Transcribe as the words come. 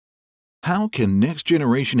How can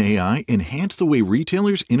next-generation AI enhance the way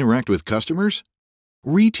retailers interact with customers?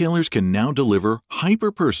 Retailers can now deliver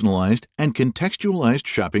hyper-personalized and contextualized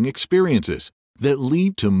shopping experiences that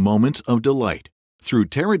lead to moments of delight through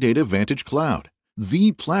Teradata VantageCloud,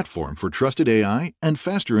 the platform for trusted AI and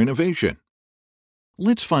faster innovation.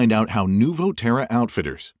 Let's find out how Nuvo Terra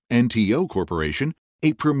Outfitters, NTO Corporation,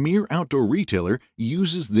 a premier outdoor retailer,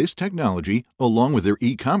 uses this technology along with their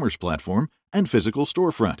e-commerce platform and physical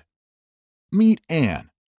storefront. Meet Anne,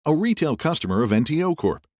 a retail customer of NTO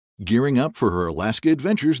Corp, gearing up for her Alaska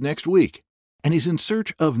adventures next week, and is in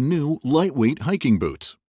search of new lightweight hiking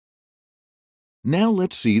boots. Now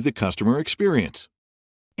let's see the customer experience.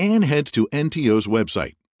 Anne heads to NTO's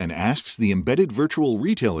website and asks the embedded virtual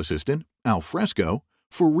retail assistant, Alfresco,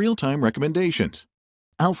 for real-time recommendations.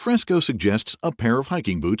 Alfresco suggests a pair of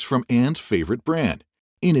hiking boots from Anne's favorite brand,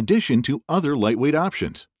 in addition to other lightweight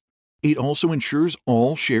options. It also ensures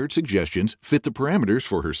all shared suggestions fit the parameters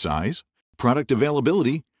for her size, product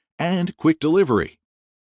availability, and quick delivery.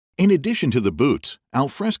 In addition to the boots,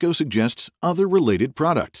 Alfresco suggests other related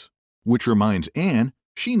products, which reminds Anne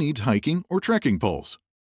she needs hiking or trekking poles.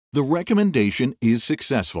 The recommendation is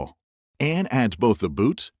successful. Anne adds both the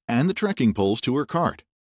boots and the trekking poles to her cart.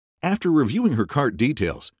 After reviewing her cart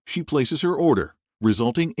details, she places her order,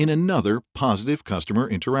 resulting in another positive customer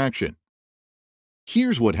interaction.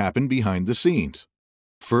 Here's what happened behind the scenes.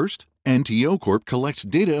 First, NTO Corp collects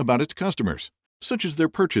data about its customers, such as their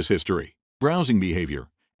purchase history, browsing behavior,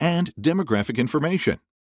 and demographic information.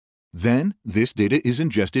 Then, this data is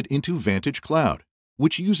ingested into VantageCloud,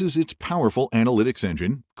 which uses its powerful analytics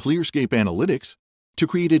engine, ClearScape Analytics, to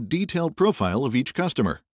create a detailed profile of each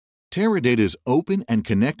customer. Teradata's open and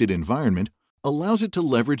connected environment allows it to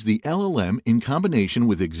leverage the LLM in combination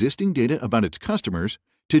with existing data about its customers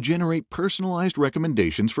to generate personalized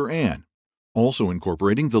recommendations for Anne, also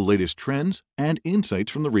incorporating the latest trends and insights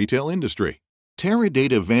from the retail industry.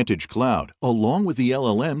 Teradata VantageCloud, along with the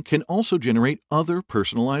LLM, can also generate other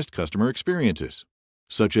personalized customer experiences,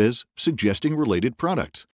 such as suggesting related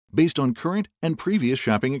products based on current and previous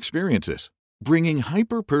shopping experiences, bringing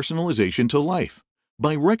hyper-personalization to life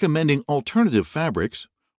by recommending alternative fabrics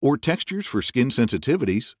or textures for skin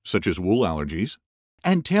sensitivities, such as wool allergies,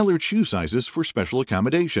 and tailored shoe sizes for special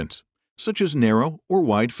accommodations, such as narrow or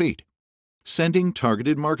wide feet, sending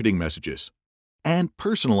targeted marketing messages, and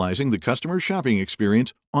personalizing the customer's shopping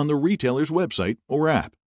experience on the retailer's website or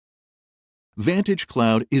app.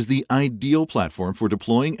 VantageCloud is the ideal platform for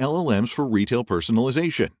deploying LLMs for retail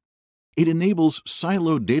personalization. It enables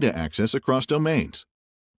siloed data access across domains,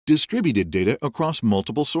 distributed data across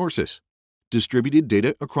multiple sources, distributed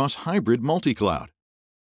data across hybrid multi-cloud,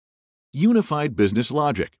 unified business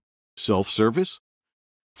logic, self-service,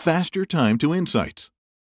 faster time to insights.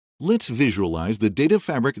 Let's visualize the data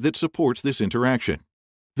fabric that supports this interaction.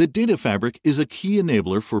 The data fabric is a key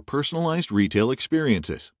enabler for personalized retail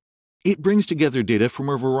experiences. It brings together data from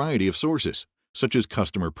a variety of sources, such as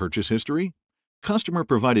customer purchase history,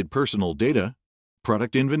 customer-provided personal data,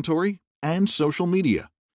 product inventory, and social media,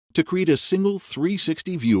 to create a single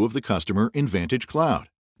 360 view of the customer in VantageCloud.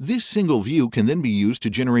 This single view can then be used to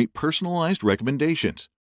generate personalized recommendations,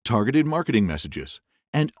 targeted marketing messages,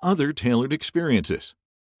 and other tailored experiences.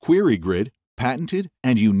 Query Grid, patented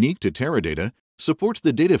and unique to Teradata, supports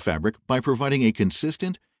the data fabric by providing a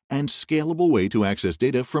consistent and scalable way to access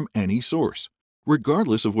data from any source,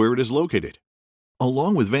 regardless of where it is located.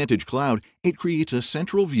 Along with VantageCloud, it creates a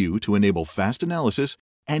central view to enable fast analysis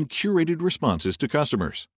and curated responses to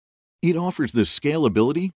customers. It offers the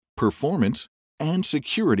scalability, performance, and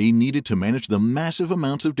security needed to manage the massive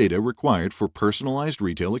amounts of data required for personalized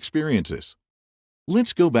retail experiences.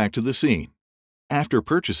 Let's go back to the scene. After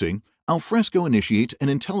purchasing, Alfresco initiates an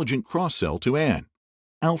intelligent cross-sell to Anne.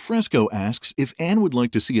 Alfresco asks if Anne would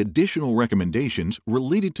like to see additional recommendations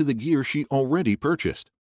related to the gear she already purchased.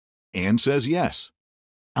 Anne says yes.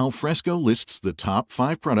 Alfresco lists the top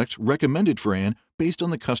 5 products recommended for Anne based on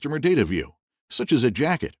the customer data view, such as a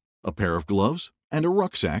jacket, a pair of gloves, and a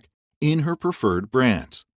rucksack in her preferred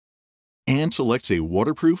brands. Anne selects a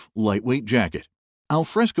waterproof, lightweight jacket.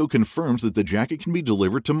 Alfresco confirms that the jacket can be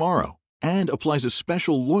delivered tomorrow and applies a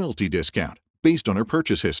special loyalty discount based on her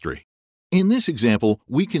purchase history. In this example,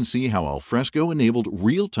 we can see how Alfresco enabled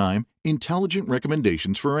real-time, intelligent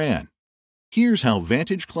recommendations for Anne. Here's how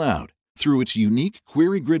VantageCloud, through its unique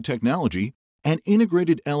Query Grid technology and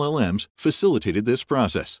integrated LLMs, facilitated this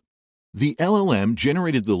process. The LLM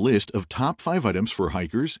generated the list of top 5 items for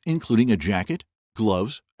hikers, including a jacket,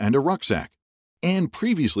 gloves, and a rucksack. Anne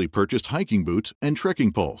previously purchased hiking boots and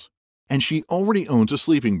trekking poles, and she already owns a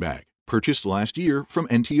sleeping bag, purchased last year from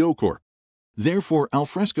NTO Corp. Therefore,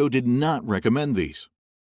 Alfresco did not recommend these.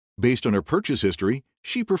 Based on her purchase history,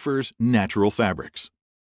 she prefers natural fabrics.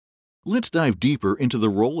 Let's dive deeper into the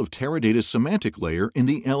role of Teradata's semantic layer in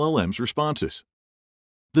the LLM's responses.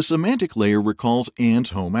 The semantic layer recalls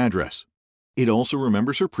Anne's home address. It also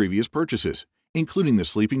remembers her previous purchases, including the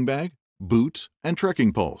sleeping bag, boots, and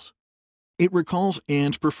trekking poles. It recalls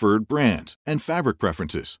Anne's preferred brands and fabric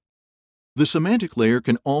preferences. The semantic layer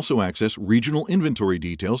can also access regional inventory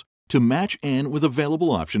details to match Anne with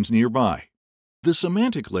available options nearby. The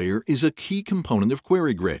semantic layer is a key component of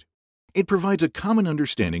Query Grid. It provides a common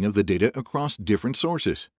understanding of the data across different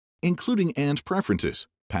sources, including Anne's preferences,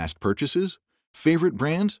 past purchases, favorite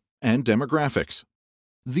brands, and demographics.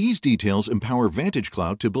 These details empower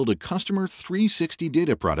VantageCloud to build a customer 360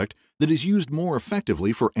 data product that is used more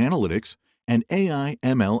effectively for analytics and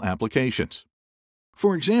AI/ML applications.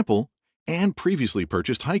 For example, Anne previously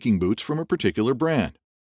purchased hiking boots from a particular brand.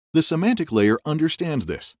 The semantic layer understands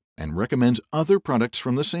this and recommends other products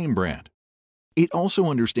from the same brand. It also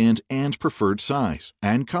understands Anne's preferred size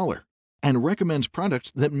and color and recommends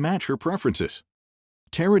products that match her preferences.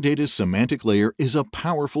 Teradata's semantic layer is a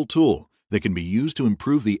powerful tool that can be used to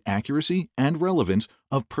improve the accuracy and relevance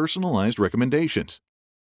of personalized recommendations.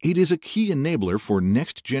 It is a key enabler for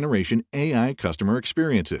next-generation AI customer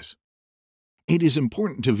experiences. It is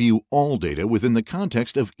important to view all data within the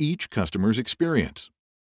context of each customer's experience.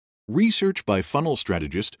 Research by Funnel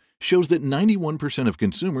Strategist shows that 91% of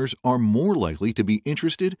consumers are more likely to be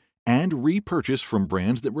interested and repurchase from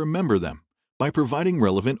brands that remember them by providing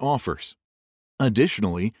relevant offers.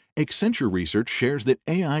 Additionally, Accenture research shares that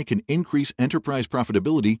AI can increase enterprise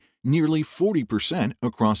profitability nearly 40%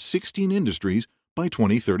 across 16 industries by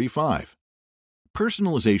 2035.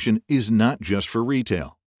 Personalization is not just for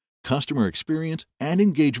retail. Customer experience and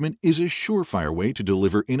engagement is a surefire way to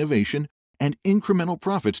deliver innovation and incremental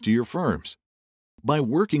profits to your firms. By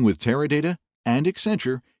working with Teradata and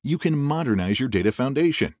Accenture, you can modernize your data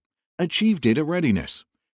foundation, achieve data readiness,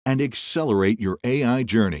 and accelerate your AI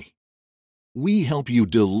journey. We help you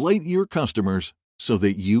delight your customers so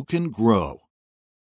that you can grow.